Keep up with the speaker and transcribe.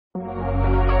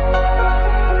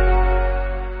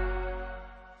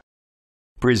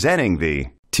Presenting the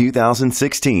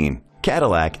 2016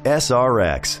 Cadillac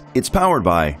SRX. It's powered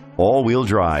by all-wheel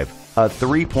drive, a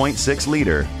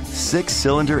 3.6-liter,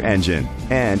 6-cylinder engine,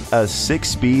 and a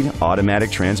 6-speed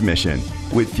automatic transmission.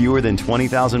 With fewer than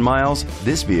 20,000 miles,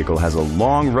 this vehicle has a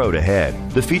long road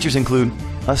ahead. The features include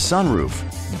a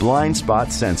sunroof, blind spot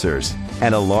sensors,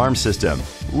 an alarm system,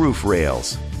 roof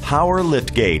rails, power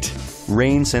liftgate,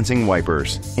 rain-sensing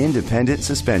wipers, independent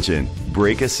suspension,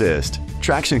 brake assist,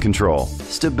 traction control,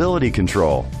 stability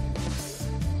control.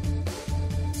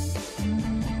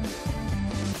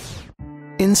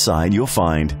 Inside you'll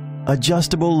find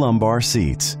adjustable lumbar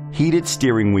seats, heated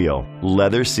steering wheel,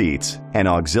 leather seats, an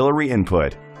auxiliary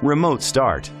input, remote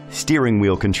start, steering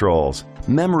wheel controls,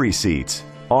 memory seats,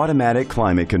 automatic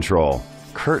climate control,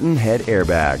 curtain head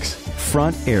airbags,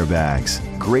 front airbags.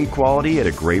 Great quality at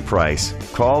a great price.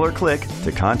 Call or click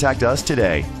to contact us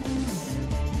today.